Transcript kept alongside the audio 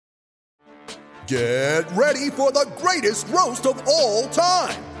Get ready for the greatest roast of all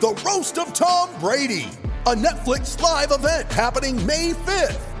time, the Roast of Tom Brady, a Netflix live event happening May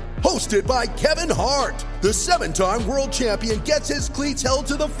 5th. Hosted by Kevin Hart, the 7-time world champion gets his cleats held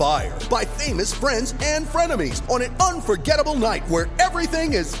to the fire by famous friends and frenemies on an unforgettable night where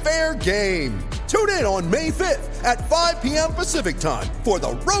everything is fair game. Tune in on May 5th at 5 p.m. Pacific time for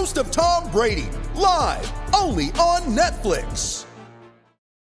the Roast of Tom Brady, live only on Netflix.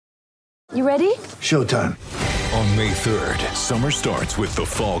 You ready? Showtime. On May 3rd, summer starts with The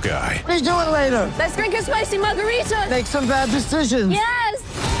Fall Guy. Let's do it later. Let's drink a spicy margarita. Make some bad decisions. Yes!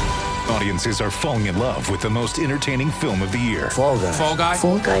 Audiences are falling in love with the most entertaining film of the year. Fall Guy. Fall Guy?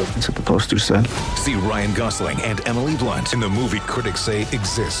 Fall guy. That's what the poster said. See Ryan Gosling and Emily Blunt in the movie critics say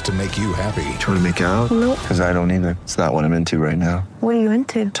exists to make you happy. Trying to make it out? Nope. Because I don't either. It's not what I'm into right now. What are you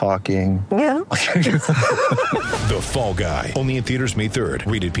into? Talking. Yeah. The Fall Guy. Only in theaters May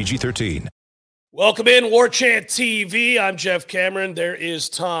 3rd. Rated PG-13. Welcome in, War Chant TV. I'm Jeff Cameron. There is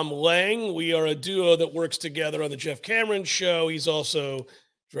Tom Lang. We are a duo that works together on the Jeff Cameron Show. He's also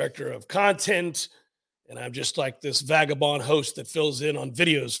director of content, and I'm just like this vagabond host that fills in on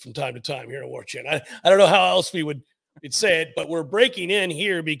videos from time to time here at War Chant. I don't know how else we'd say it, but we're breaking in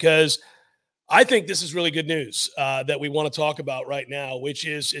here because I think this is really good news that we want to talk about right now, which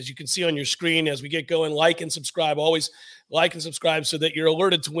is, as you can see on your screen, as we get going, like and subscribe. Always like and subscribe so that you're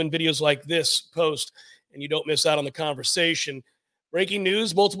alerted to when videos like this post and you don't miss out on the conversation. Breaking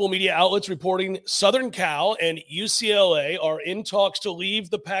news, multiple media outlets reporting Southern Cal and UCLA are in talks to leave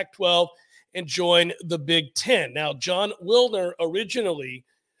the Pac-12 and join the Big Ten. Now, John Wilner originally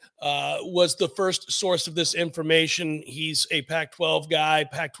was the first source of this information. He's a Pac-12 guy,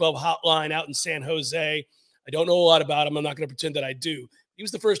 Pac-12 hotline out in San Jose. I don't know a lot about him. I'm not going to pretend that I do. He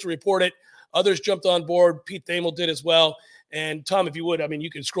was the first to report it. Others jumped on board. Pete Thamel did as well. And Tom, if you would, I mean,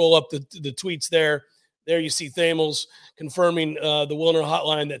 you can scroll up the tweets there. There you see Thamel's confirming the Wilner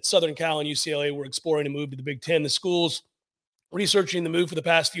hotline that Southern Cal and UCLA were exploring a move to the Big Ten. The schools researching the move for the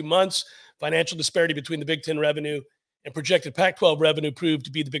past few months. Financial disparity between the Big Ten revenue and projected Pac-12 revenue proved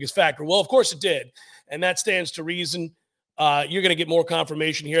to be the biggest factor. Well, of course it did, and that stands to reason. You're going to get more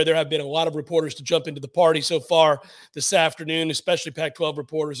confirmation here. There have been a lot of reporters to jump into the party so far this afternoon, especially Pac-12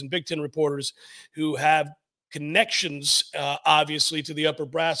 reporters and Big Ten reporters who have connections, obviously, to the upper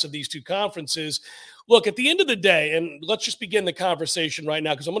brass of these two conferences. Look, at the end of the day, and let's just begin the conversation right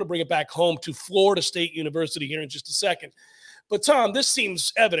now because I'm going to bring it back home to Florida State University here in just a second. But, Tom, this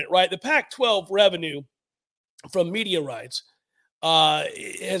seems evident, right? The Pac-12 revenue from media rights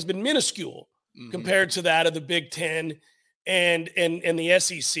has been minuscule compared to that of the Big Ten and the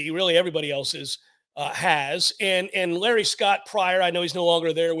SEC. Really, everybody else's has. And Larry Scott Pryor, I know he's no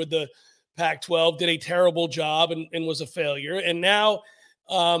longer there with the Pac-12, did a terrible job and was a failure. And now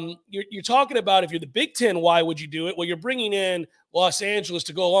you're talking about if you're the Big Ten, why would you do it? Well, you're bringing in Los Angeles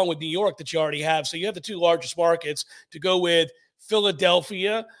to go along with New York that you already have. So you have the two largest markets to go with.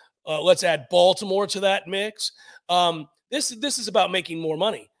 Philadelphia. Let's add Baltimore to that mix. This is about making more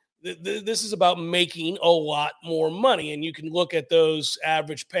money. This is about making a lot more money. And you can look at those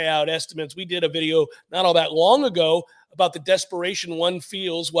average payout estimates. We did a video not all that long ago about the desperation one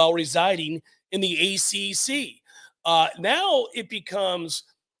feels while residing in the ACC. Now it becomes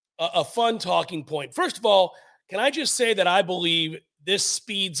a fun talking point. First of all, can I just say that I believe this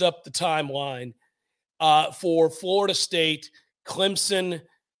speeds up the timeline for Florida State, Clemson,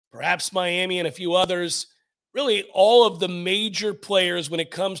 perhaps Miami, and a few others, really all of the major players when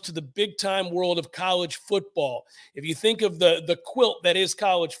it comes to the big-time world of college football. If you think of the quilt that is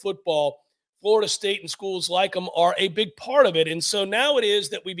college football, Florida State and schools like them are a big part of it. And so now it is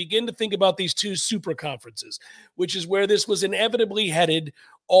that we begin to think about these two super conferences, which is where this was inevitably headed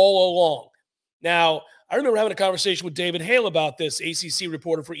all along. Now, I remember having a conversation with David Hale about this, ACC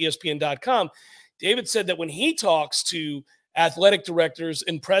reporter for ESPN.com. David said that when he talks to athletic directors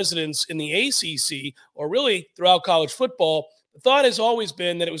and presidents in the ACC, or really throughout college football, the thought has always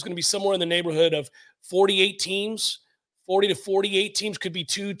been that it was going to be somewhere in the neighborhood of 48 teams, 40 to 48 teams, could be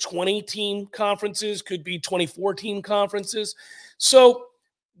two 20-team conferences, could be 24-team conferences. So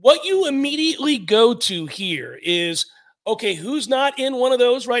what you immediately go to here is, okay, who's not in one of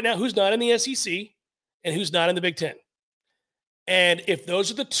those right now? Who's not in the SEC and who's not in the Big Ten? And if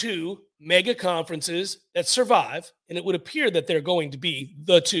those are the two mega conferences that survive, and it would appear that they're going to be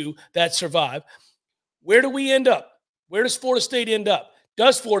the two that survive, where do we end up? Where does Florida State end up?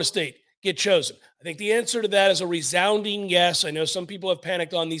 Does Florida State get chosen? I think the answer to that is a resounding yes. I know some people have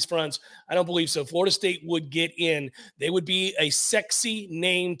panicked on these fronts. I don't believe so. Florida State would get in. They would be a sexy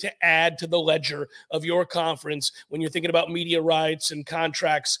name to add to the ledger of your conference when you're thinking about media rights and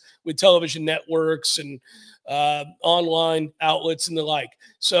contracts with television networks and online outlets and the like.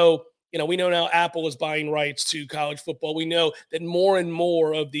 So, we know now Apple is buying rights to college football. We know that more and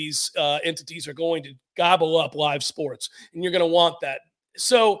more of these entities are going to gobble up live sports, and you're going to want that.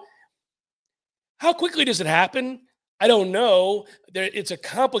 So how quickly does it happen? I don't know. It's a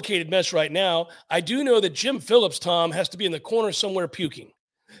complicated mess right now. I do know that Jim Phillips, Tom, has to be in the corner somewhere puking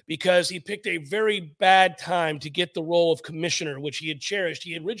because he picked a very bad time to get the role of commissioner, which he had cherished.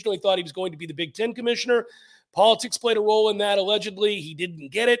 He originally thought he was going to be the Big Ten commissioner. Politics played a role in that, allegedly. He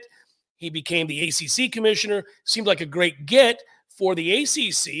didn't get it. He became the ACC commissioner. Seemed like a great get for the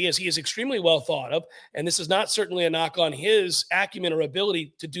ACC, as he is extremely well thought of. And this is not certainly a knock on his acumen or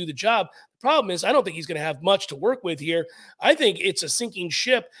ability to do the job. The problem is I don't think he's going to have much to work with here. I think it's a sinking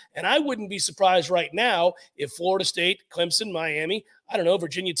ship, and I wouldn't be surprised right now if Florida State, Clemson, Miami, I don't know,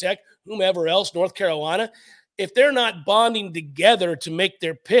 Virginia Tech, whomever else, North Carolina, if they're not bonding together to make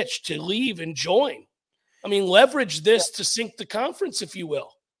their pitch to leave and join. I mean, leverage this to sink the conference, if you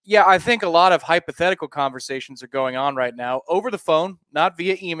will. Yeah, I think a lot of hypothetical conversations are going on right now over the phone, not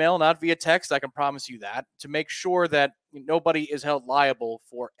via email, not via text. I can promise you that, to make sure that nobody is held liable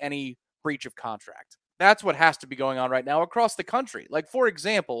for any breach of contract. That's what has to be going on right now across the country. Like, for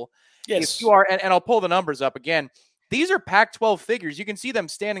example, yes, if you are, and I'll pull the numbers up again, these are Pac-12 figures. You can see them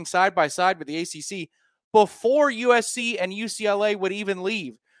standing side by side with the ACC before USC and UCLA would even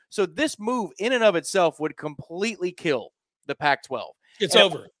leave. So this move in and of itself would completely kill the Pac-12. It's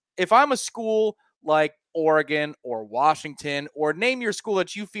over. If I'm a school like Oregon or Washington, or name your school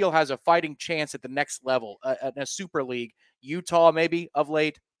that you feel has a fighting chance at the next level, at a super league, Utah maybe of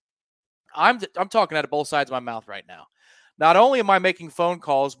late, I'm talking out of both sides of my mouth right now. Not only am I making phone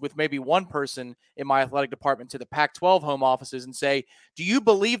calls with maybe one person in my athletic department to the Pac-12 home offices and say, do you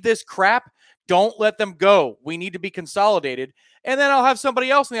believe this crap? Don't let them go. We need to be consolidated. And then I'll have somebody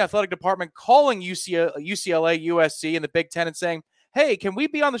else in the athletic department calling UCLA, USC, and the Big Ten and saying, hey, can we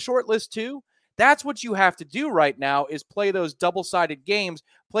be on the short list too? That's what you have to do right now, is play those double-sided games,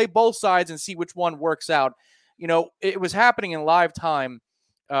 play both sides and see which one works out. It was happening in live time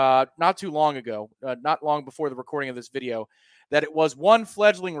not too long ago, not long before the recording of this video, that it was one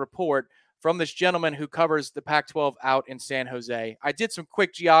fledgling report from this gentleman who covers the Pac-12 out in San Jose. I did some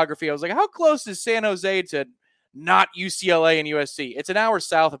quick geography. I was like, how close is San Jose to not UCLA and USC? It's an hour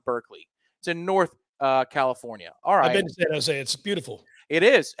south of Berkeley. It's in North California. All right. I've been to San Jose. It's beautiful. It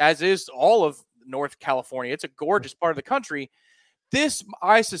is, as is all of North California. It's a gorgeous part of the country. This,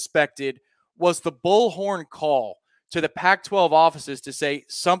 I suspected, was the bullhorn call to the Pac-12 offices to say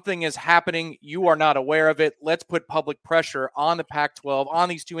something is happening. You are not aware of it. Let's put public pressure on the Pac-12, on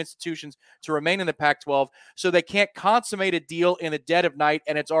these two institutions to remain in the Pac-12 so they can't consummate a deal in the dead of night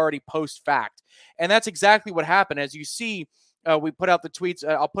and it's already post-fact. And that's exactly what happened. As you see, we put out the tweets.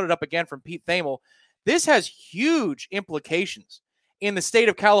 I'll put it up again from Pete Thamel. This has huge implications in the state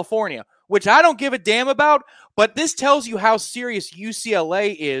of California, which I don't give a damn about, but this tells you how serious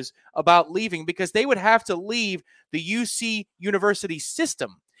UCLA is about leaving, because they would have to leave the UC University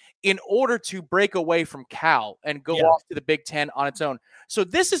system in order to break away from Cal and go off to the Big Ten on its own. So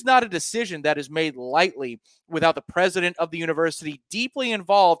this is not a decision that is made lightly without the president of the university deeply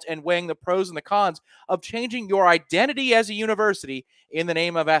involved and weighing the pros and the cons of changing your identity as a university in the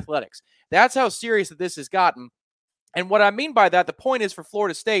name of athletics. That's how serious that this has gotten. And what I mean by that, the point is, for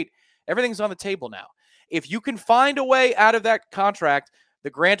Florida State, everything's on the table now. If you can find a way out of that contract, the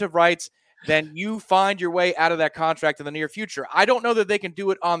grant of rights, then you find your way out of that contract in the near future. I don't know that they can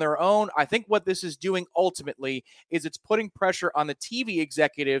do it on their own. I think what this is doing ultimately is it's putting pressure on the TV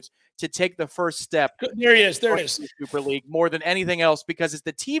executives to take the first step. There he is. There it is. Super League more than anything else, because it's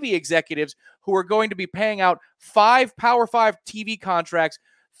the TV executives who are going to be paying out 5 Power 5 TV contracts,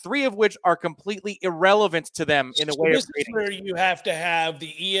 3 of which are completely irrelevant to them in a way of ratings. Where you have to have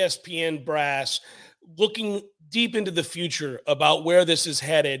the ESPN brass looking deep into the future about where this is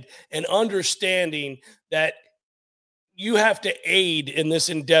headed and understanding that you have to aid in this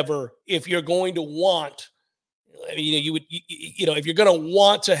endeavor if you're going to want, if you're going to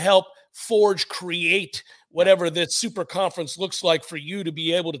want to help create whatever this super conference looks like for you to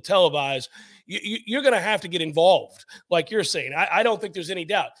be able to televise, you're going to have to get involved, like you're saying. I don't think there's any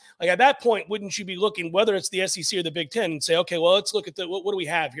doubt. Like at that point, wouldn't you be looking, whether it's the SEC or the Big Ten, and say, okay, well, let's look at what do we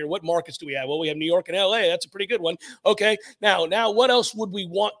have here? What markets do we have? Well, we have New York and LA. That's a pretty good one. Okay, now what else would we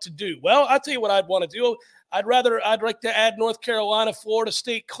want to do? Well, I'll tell you what I'd want to do. I'd like to add North Carolina, Florida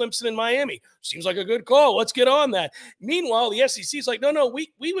State, Clemson, and Miami. Seems like a good call. Let's get on that. Meanwhile, the SEC is like, no,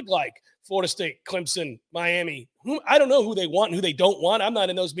 we would like Florida State, Clemson, Miami. I don't know who they want and who they don't want. I'm not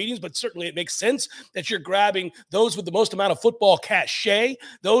in those meetings, but certainly it makes sense that you're grabbing those with the most amount of football cachet,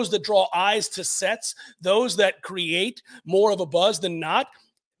 those that draw eyes to sets, those that create more of a buzz than not.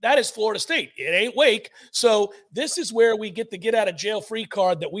 That is Florida State. It ain't Wake. So this is where we get the get out of jail free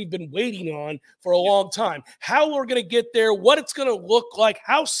card that we've been waiting on for a long time. How we're going to get there, what it's going to look like,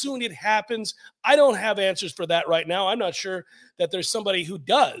 how soon it happens. I don't have answers for that right now. I'm not sure that there's somebody who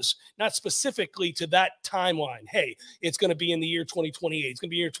does, not specifically to that timeline. Hey, it's going to be in the year 2028. It's going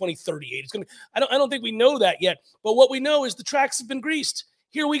to be year 2038. I don't think we know that yet. But what we know is the tracks have been greased.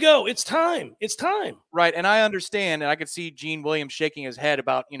 Here we go. It's time. It's time. Right. And I understand, and I could see Gene Williams shaking his head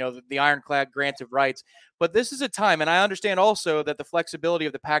about, the ironclad grant of rights. But this is a time, and I understand also that the flexibility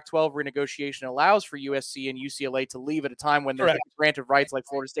of the Pac-12 renegotiation allows for USC and UCLA to leave at a time when there's a grant of rights like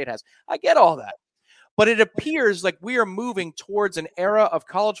Florida State has. I get all that. But it appears like we are moving towards an era of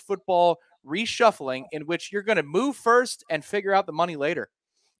college football reshuffling in which you're going to move first and figure out the money later.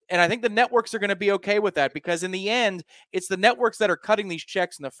 And I think the networks are going to be okay with that because in the end, it's the networks that are cutting these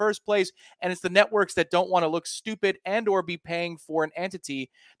checks in the first place. And it's the networks that don't want to look stupid and or be paying for an entity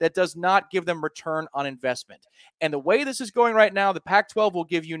that does not give them return on investment. And the way this is going right now, the Pac-12 will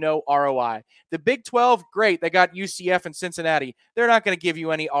give you no ROI. The Big 12, great. They got UCF and Cincinnati. They're not going to give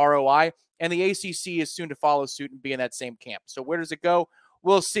you any ROI. And the ACC is soon to follow suit and be in that same camp. So where does it go?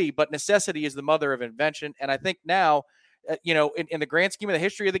 We'll see. But necessity is the mother of invention. And I think now, in the grand scheme of the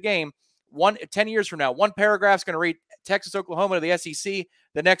history of the game, 10 years from now, one paragraph's going to read Texas, Oklahoma to the SEC.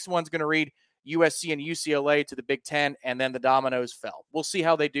 The next one's going to read USC and UCLA to the Big Ten, and then the dominoes fell. We'll see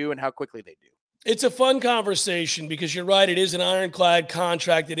how they do and how quickly they do. It's a fun conversation because you're right. It is an ironclad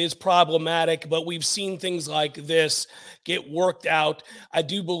contract. It is problematic, but we've seen things like this get worked out. I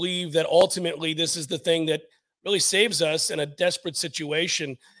do believe that ultimately this is the thing that really saves us in a desperate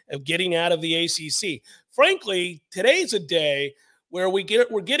situation of getting out of the ACC. Frankly, today's a day where we're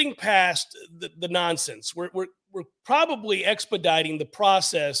getting past the nonsense. We're probably expediting the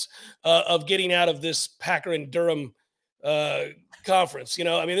process of getting out of this Packer and Durham conference.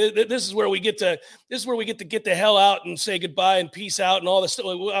 This is where we get to get the hell out and say goodbye and peace out and all this stuff.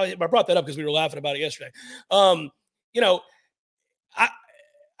 I brought that up because we were laughing about it yesterday.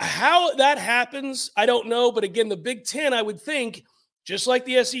 How that happens, I don't know. But again, the Big Ten, I would think, just like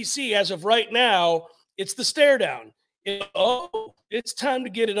the SEC, as of right now, it's the stare down. It's time to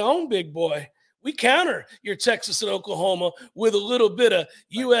get it on, big boy. We counter your Texas and Oklahoma with a little bit of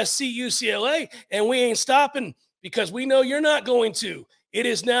USC, UCLA, and we ain't stopping because we know you're not going to. It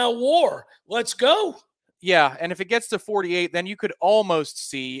is now war. Let's go. Yeah, and if it gets to 48, then you could almost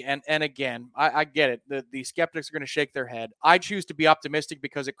see, and again, I get it. The skeptics are going to shake their head. I choose to be optimistic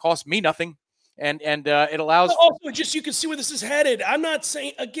because it costs me nothing. And it allows. Also, just you can see where this is headed. I'm not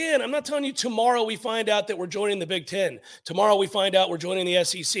telling you tomorrow we find out that we're joining the Big Ten. Tomorrow we find out we're joining the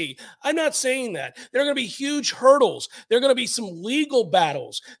SEC. I'm not saying that. There are going to be huge hurdles. There are going to be some legal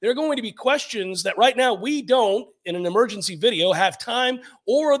battles. There are going to be questions that right now we don't, in an emergency video, have time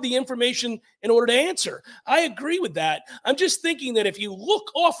or the information in order to answer. I agree with that. I'm just thinking that if you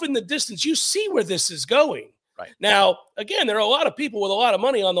look off in the distance, you see where this is going. Right. Now, again, there are a lot of people with a lot of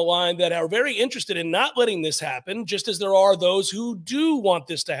money on the line that are very interested in not letting this happen, just as there are those who do want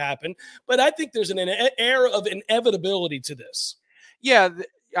this to happen. But I think there's an air of inevitability to this. Yeah,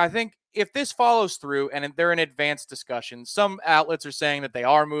 I think if this follows through and they're in advanced discussions, some outlets are saying that they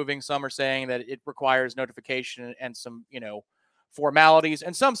are moving. Some are saying that it requires notification and some, formalities.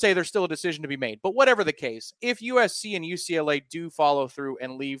 And some say there's still a decision to be made. But whatever the case, if USC and UCLA do follow through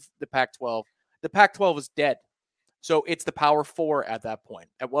and leave the Pac-12 is dead. So it's the Power 4 at that point.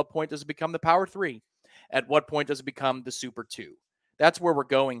 At what point does it become the Power 3? At what point does it become the Super 2? That's where we're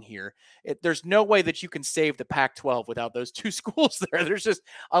going here. There's no way that you can save the Pac-12 without those two schools there. There's just,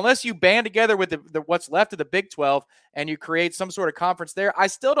 unless you band together with the what's left of the Big 12 and you create some sort of conference there, I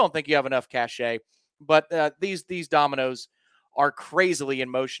still don't think you have enough cachet. But these dominoes are crazily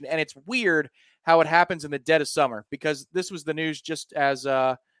in motion. And it's weird how it happens in the dead of summer because this was the news just as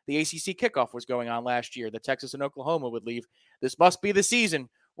the ACC kickoff was going on last year. The Texas and Oklahoma would leave. This must be the season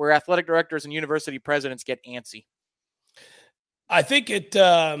where athletic directors and university presidents get antsy. I think it's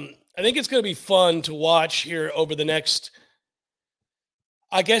going to be fun to watch here over the next.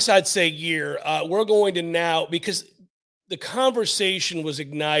 I guess I'd say year. We're going to now, because the conversation was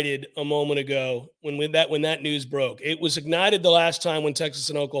ignited a moment ago when that news broke. It was ignited the last time when Texas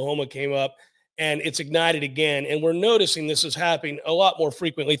and Oklahoma came up, and it's ignited again. And we're noticing this is happening a lot more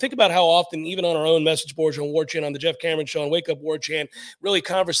frequently. Think about how often, even on our own message boards on War Chant, on the Jeff Cameron Show, on Wake Up War Chant, really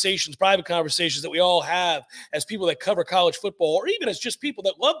conversations, private conversations that we all have as people that cover college football, or even as just people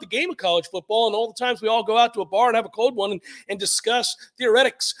that love the game of college football. And all the times we all go out to a bar and have a cold one and discuss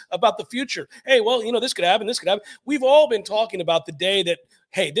theoretics about the future. Hey, well, this could happen, this could happen. We've all been talking about the day that,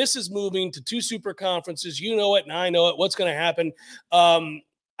 hey, this is moving to 2 super conferences. You know it, and I know it. What's going to happen?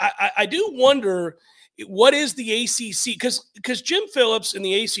 I do wonder, what is the ACC? Because Jim Phillips and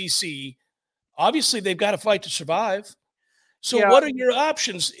the ACC, obviously they've got to fight to survive. So What are your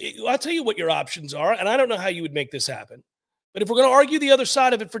options? I'll tell you what your options are, and I don't know how you would make this happen. But if we're going to argue the other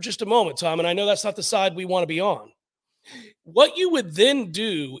side of it for just a moment, Tom, and I know that's not the side we want to be on, what you would then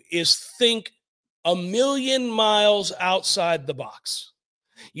do is think a million miles outside the box.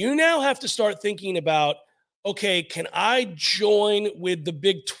 You now have to start thinking about, okay, can I join with the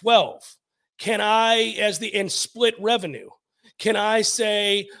Big 12? Can I, and split revenue? Can I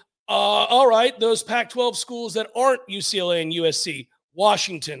say, all right, those Pac-12 schools that aren't UCLA and USC,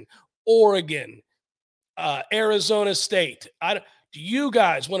 Washington, Oregon, Arizona State, do you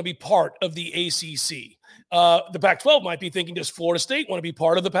guys want to be part of the ACC? The Pac-12 might be thinking, does Florida State want to be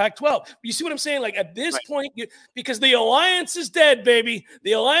part of the Pac-12? You see what I'm saying? Like, at this point, because the alliance is dead, baby.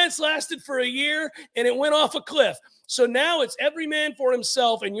 The alliance lasted for a year and it went off a cliff. So now it's every man for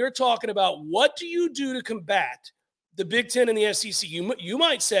himself, and you're talking about, what do you do to combat the Big Ten and the SEC? You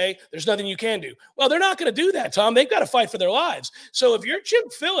might say there's nothing you can do. Well, they're not going to do that, Tom. They've got to fight for their lives. So if you're Jim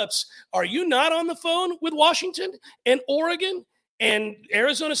Phillips, are you not on the phone with Washington and Oregon and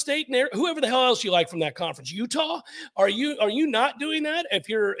Arizona State and whoever the hell else you like from that conference? Utah? Are you not doing that? If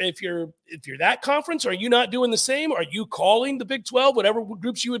you're that conference, are you not doing the same? Are you calling the Big 12, whatever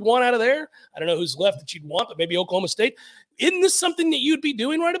groups you would want out of there? I don't know who's left that you'd want, but maybe Oklahoma State. Isn't this something that you'd be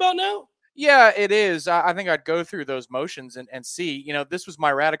doing right about now? Yeah, it is. I think I'd go through those motions and see. This was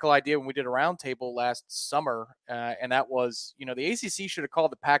my radical idea when we did a roundtable last summer, and that was, the ACC should have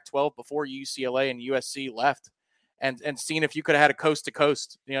called the Pac-12 before UCLA and USC left. And seeing if you could have had a coast to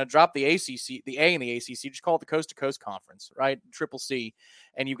coast, drop the ACC, the A in the ACC, just call it the coast to coast conference, right? Triple C.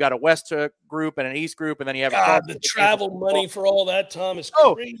 And you've got a West group and an East group. And then you have the travel money for all that, Tom, is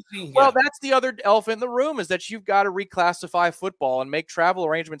crazy. Well, that's the other elephant in the room, is that you've got to reclassify football and make travel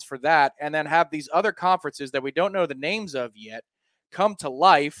arrangements for that. And then have these other conferences that we don't know the names of yet come to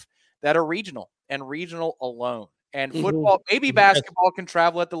life that are regional and regional alone. And football, maybe basketball can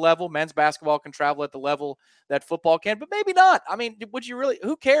travel at the level, men's basketball can travel at the level that football can, but maybe not. I mean, would you really,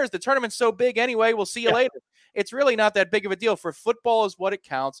 who cares? The tournament's so big anyway. We'll see you later. It's really not that big of a deal. For football is what it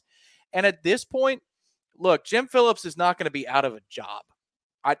counts. And at this point, look, Jim Phillips is not going to be out of a job.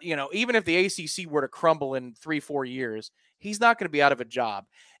 Even if the ACC were to crumble in 3-4 years, he's not going to be out of a job.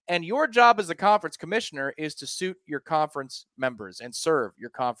 And your job as the conference commissioner is to suit your conference members and serve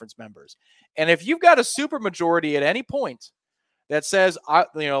your conference members. And if you've got a super majority at any point that says,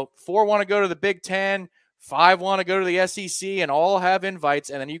 4 want to go to the Big Ten, 5 want to go to the SEC, and all have invites,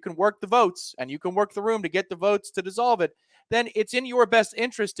 and then you can work the votes and you can work the room to get the votes to dissolve it, then it's in your best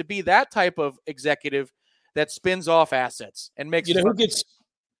interest to be that type of executive that spins off assets and makes.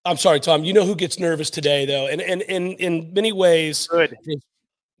 I'm sorry, Tom. You know who gets nervous today, though, and in many ways. Good.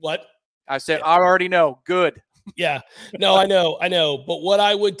 What? I said, I already know. Good. Yeah. No, I know. But what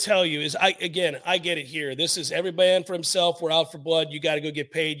I would tell you is, I get it here. This is every man for himself. We're out for blood. You got to go get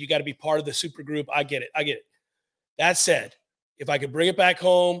paid. You got to be part of the super group. I get it. That said, if I could bring it back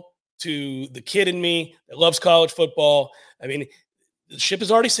home to the kid in me that loves college football, I mean, the ship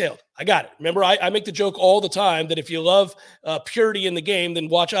has already sailed. I got it. Remember, I make the joke all the time that if you love purity in the game, then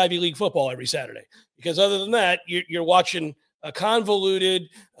watch Ivy League football every Saturday. Because other than that, you're watching a convoluted,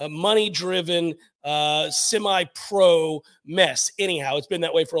 money-driven, semi-pro mess. Anyhow, it's been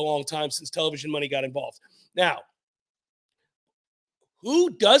that way for a long time since television money got involved. Now,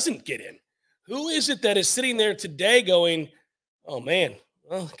 who doesn't get in? Who is it that is sitting there today going, oh, man,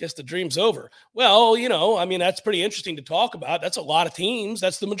 well, I guess the dream's over? Well, that's pretty interesting to talk about. That's a lot of teams.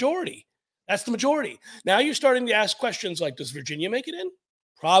 That's the majority. Now you're starting to ask questions like, does Virginia make it in?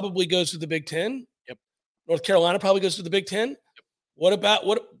 Probably goes to the Big Ten. North Carolina probably goes to the Big Ten. Yep. What about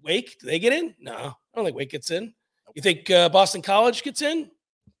Wake? Do they get in? No, I don't think Wake gets in. Nope. You think Boston College gets in? Nope.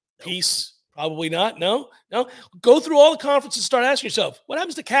 Peace? Probably not. No. Go through all the conferences and start asking yourself, what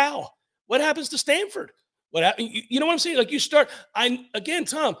happens to Cal? What happens to Stanford? You know what I'm saying? Like you start, again,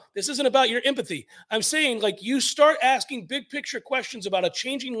 Tom, this isn't about your empathy. I'm saying like you start asking big picture questions about a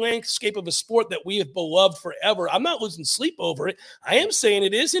changing landscape of a sport that we have beloved forever. I'm not losing sleep over it. I am saying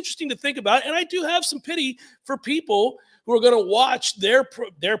it is interesting to think about. And I do have some pity for people who are going to watch their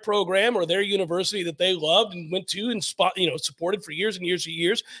program or their university that they loved and went to and supported for years and years and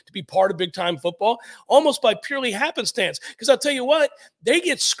years to be part of big time football, almost by purely happenstance. Because I'll tell you what, they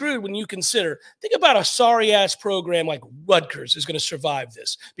get screwed when you consider. Think about a sorry ass program like Rutgers is going to survive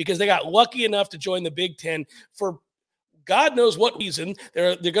this because they got lucky enough to join the Big Ten for God knows what reason.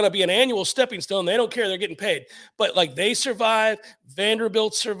 They're going to be an annual stepping stone. They don't care. They're getting paid. But like they survive.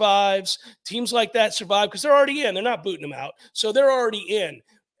 Vanderbilt survives. Teams like that survive because they're already in. They're not booting them out. So they're already in.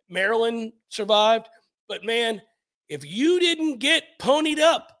 Maryland survived. But, man, if you didn't get ponied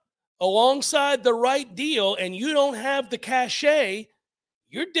up alongside the right deal and you don't have the cachet,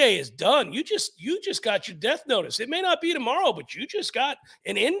 your day is done. You just got your death notice. It may not be tomorrow, but you just got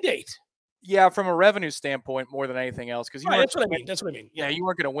an end date. Yeah, from a revenue standpoint, more than anything else, because that's what I mean. That's what I mean. Yeah, you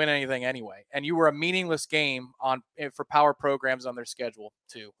weren't going to win anything anyway, and you were a meaningless game for power programs on their schedule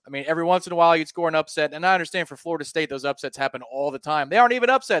too. I mean, every once in a while you'd score an upset, and I understand for Florida State those upsets happen all the time. They aren't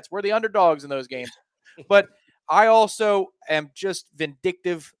even upsets; we're the underdogs in those games. But I also am just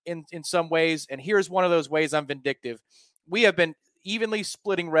vindictive in some ways, and here's one of those ways I'm vindictive. We have been evenly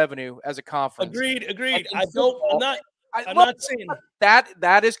splitting revenue as a conference. Agreed. I'm not saying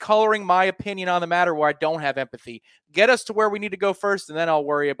that is coloring my opinion on the matter where I don't have empathy. Get us to where we need to go first, and then I'll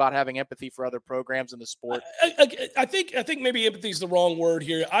worry about having empathy for other programs in the sport. I think maybe empathy is the wrong word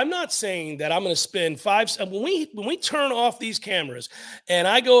here. I'm not saying that I'm going to spend when we turn off these cameras and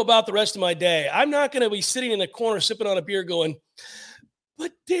I go about the rest of my day, I'm not going to be sitting in a corner sipping on a beer going,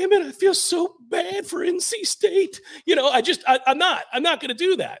 but damn it, I feel so bad for NC State. I'm not going to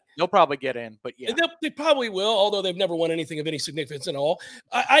do that. They'll probably get in, but yeah. They probably will, although they've never won anything of any significance at all.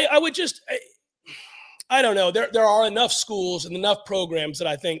 I don't know. There are enough schools and enough programs that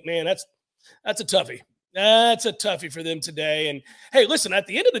I think, man, that's a toughie. That's a toughie for them today. And, hey, listen, at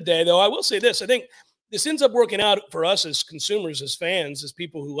the end of the day, though, I will say this. I think this ends up working out for us as consumers, as fans, as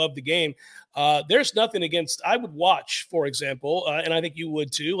people who love the game. There's nothing against – I would watch, for example, and I think you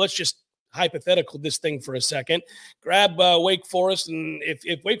would too. Let's just hypothetical this thing for a second. Grab Wake Forest, and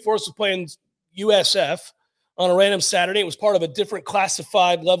if Wake Forest was playing USF on a random Saturday, it was part of a different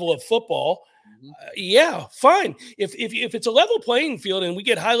classified level of football. Yeah, fine. If it's a level playing field and we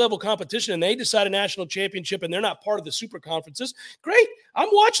get high-level competition and they decide a national championship and they're not part of the super conferences, great. I'm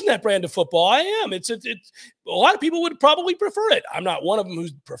watching that brand of football. I am. It's a lot of people would probably prefer it. I'm not one of them who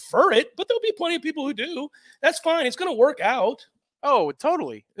prefer it, but there'll be plenty of people who do. That's fine. It's going to work out. Oh,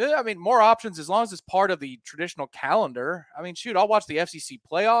 totally. I mean, more options as long as it's part of the traditional calendar. I mean, shoot, I'll watch the FCC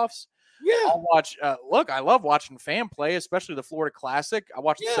playoffs. Yeah. I'll watch, I love watching fan play, especially the Florida Classic. I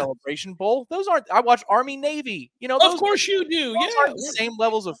watch the Celebration Bowl. I watch Army Navy. Of course you do. Those aren't the same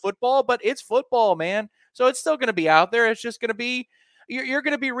levels of football, but it's football, man. So it's still going to be out there. It's just going to be, you're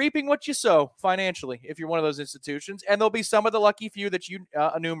going to be reaping what you sow financially if you're one of those institutions. And there'll be some of the lucky few that you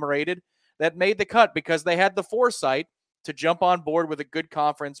enumerated that made the cut because they had the foresight to jump on board with a good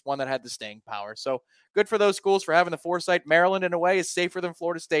conference, one that had the staying power. So good for those schools for having the foresight. Maryland, in a way, is safer than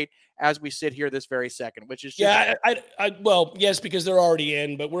Florida State as we sit here this very second, which is just well, yes, because they're already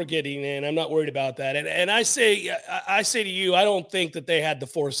in, but we're getting in. I'm not worried about that. And I say to you, I don't think that they had the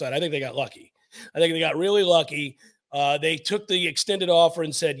foresight. I think they got lucky. I think they got really lucky. They took the extended offer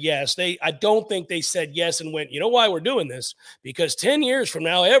and said yes. I don't think they said yes and went, you know why we're doing this? Because 10 years from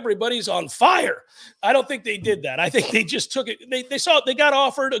now, everybody's on fire. I don't think they did that. I think they just took it. They saw it. They got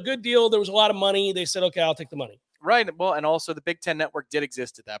offered a good deal. There was a lot of money. They said, okay, I'll take the money. Right. Well, and also the Big Ten Network did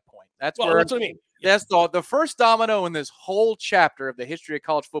exist at that point. That's what I mean. Yes, the first domino in this whole chapter of the history of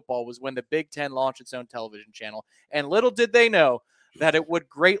college football was when the Big Ten launched its own television channel. And little did they know that it would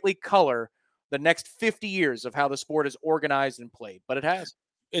greatly color the next 50 years of how the sport is organized and played, but it has.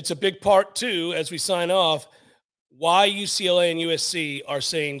 It's a big part, too, as we sign off, why UCLA and USC are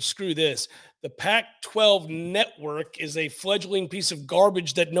saying, screw this. The Pac-12 network is a fledgling piece of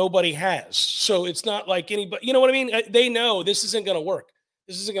garbage that nobody has. So it's not like anybody, you know what I mean? They know this isn't going to work.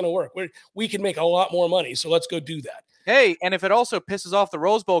 This isn't going to work. We can make a lot more money, so let's go do that. Hey, and if it also pisses off the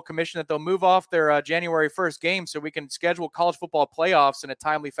Rose Bowl Commission that they'll move off their January 1st game so we can schedule college football playoffs in a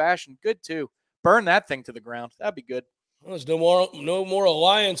timely fashion, good, too. Burn that thing to the ground. That'd be good. Well, there's no more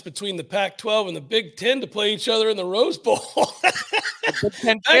alliance between the Pac-12 and the Big Ten to play each other in the Rose Bowl. Big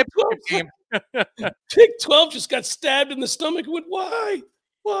Ten championship team. Big 12 just got stabbed in the stomach. Why?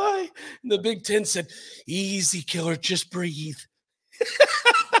 And the Big Ten said, easy, killer, just breathe.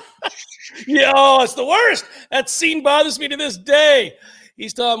 Yo, it's the worst. That scene bothers me to this day.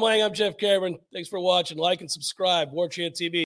 He's Tom Lang. I'm Jeff Cameron. Thanks for watching. Like and subscribe. War Chant TV.